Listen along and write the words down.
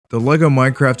The LEGO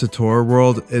Minecraft tutorial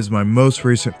world is my most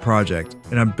recent project,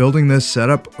 and I'm building this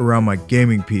setup around my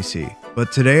gaming PC.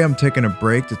 But today I'm taking a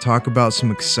break to talk about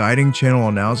some exciting channel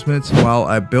announcements while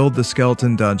I build the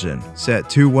skeleton dungeon, set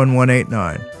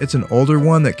 21189. It's an older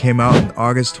one that came out in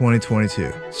August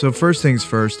 2022. So first things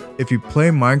first, if you play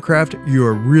Minecraft, you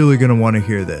are really going to want to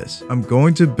hear this. I'm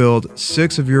going to build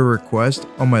 6 of your requests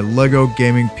on my LEGO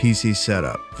gaming PC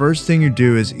setup. First thing you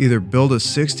do is either build a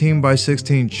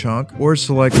 16x16 chunk or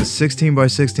select a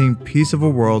 16x16 piece of a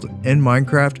world in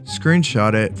Minecraft,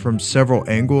 screenshot it from several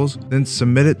angles, then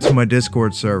submit it to my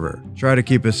Discord server. Try to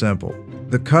keep it simple.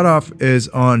 The cutoff is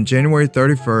on January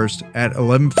 31st at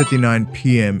 11:59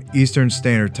 p.m. Eastern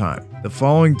Standard Time. The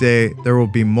following day, there will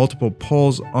be multiple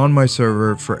polls on my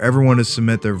server for everyone to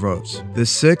submit their votes. The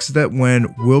 6 that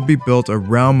win will be built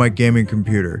around my gaming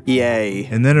computer. Yay.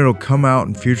 And then it'll come out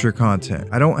in future content.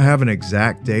 I don't have an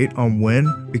exact date on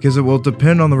when because it will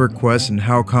depend on the requests and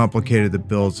how complicated the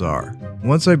builds are.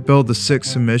 Once I build the 6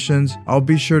 submissions, I'll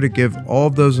be sure to give all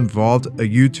of those involved a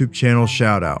YouTube channel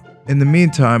shout out. In the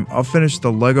meantime, I'll finish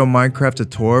the LEGO Minecraft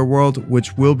tutorial world,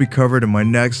 which will be covered in my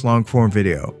next long form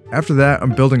video. After that,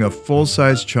 I'm building a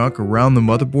full-size chunk around the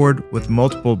motherboard with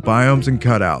multiple biomes and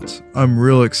cutouts. I'm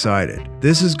real excited.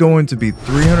 This is going to be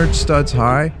 300 studs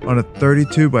high on a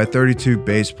 32x32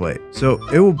 base plate, so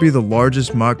it will be the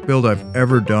largest mock build I've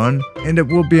ever done, and it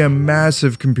will be a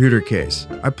massive computer case.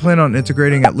 I plan on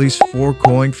integrating at least 4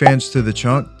 cooling fans to the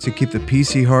chunk to keep the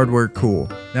PC hardware cool.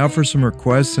 Now for some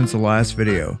requests since the last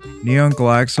video. Neon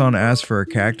Galaxon asked for a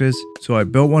cactus, so I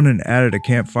built one and added a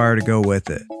campfire to go with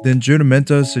it. Then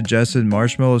Judamento suggested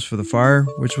marshmallows for the fire,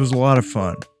 which was a lot of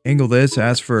fun. Angle This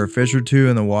asked for a fish or 2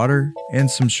 in the water,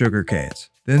 and some sugar canes.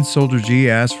 Then Soldier G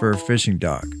asked for a fishing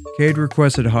dock. Cade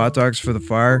requested hot dogs for the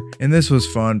fire, and this was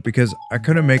fun because I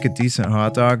couldn't make a decent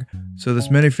hot dog, so this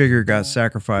minifigure got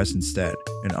sacrificed instead.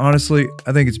 And honestly,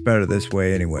 I think it's better this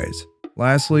way anyways.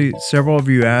 Lastly, several of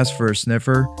you asked for a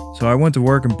sniffer, so I went to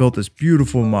work and built this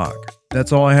beautiful mock.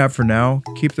 That's all I have for now.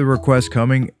 Keep the requests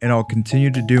coming, and I'll continue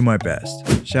to do my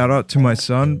best. Shout out to my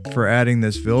son for adding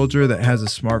this villager that has a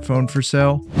smartphone for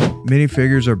sale.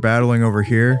 Minifigures are battling over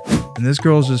here, and this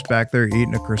girl's just back there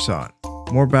eating a croissant.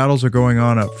 More battles are going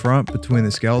on up front between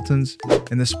the skeletons,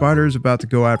 and the spider is about to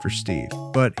go after Steve,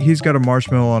 but he's got a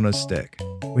marshmallow on a stick.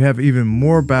 We have even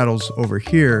more battles over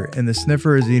here, and the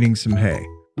sniffer is eating some hay.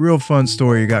 Real fun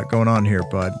story you got going on here,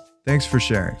 bud. Thanks for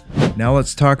sharing. Now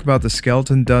let's talk about the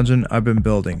skeleton dungeon I've been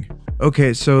building.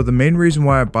 Okay, so the main reason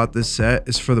why I bought this set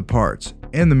is for the parts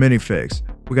and the minifigs.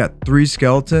 We got 3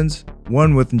 skeletons,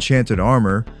 1 with enchanted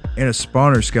armor, and a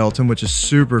spawner skeleton, which is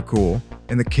super cool,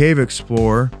 and the cave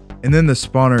explorer, and then the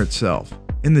spawner itself.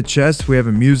 In the chest, we have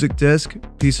a music disc,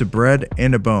 piece of bread,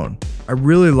 and a bone. I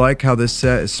really like how this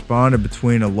set is spawned in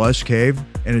between a lush cave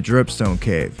and a dripstone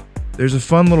cave. There's a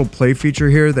fun little play feature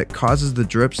here that causes the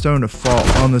dripstone to fall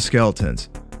on the skeletons.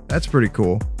 That's pretty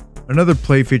cool. Another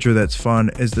play feature that's fun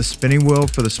is the spinning wheel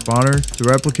for the spawner to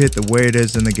replicate the way it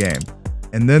is in the game.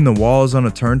 And then the wall is on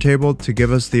a turntable to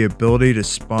give us the ability to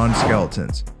spawn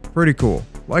skeletons. Pretty cool.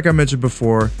 Like I mentioned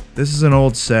before, this is an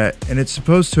old set and it's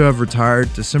supposed to have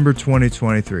retired December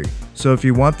 2023. So if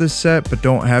you want this set but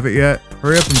don't have it yet,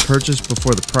 hurry up and purchase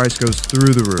before the price goes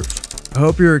through the roof. I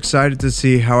hope you're excited to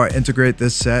see how I integrate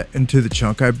this set into the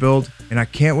chunk I build, and I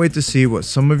can't wait to see what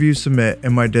some of you submit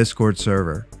in my Discord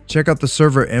server. Check out the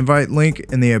server invite link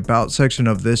in the About section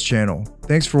of this channel.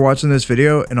 Thanks for watching this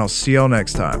video, and I'll see y'all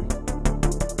next time.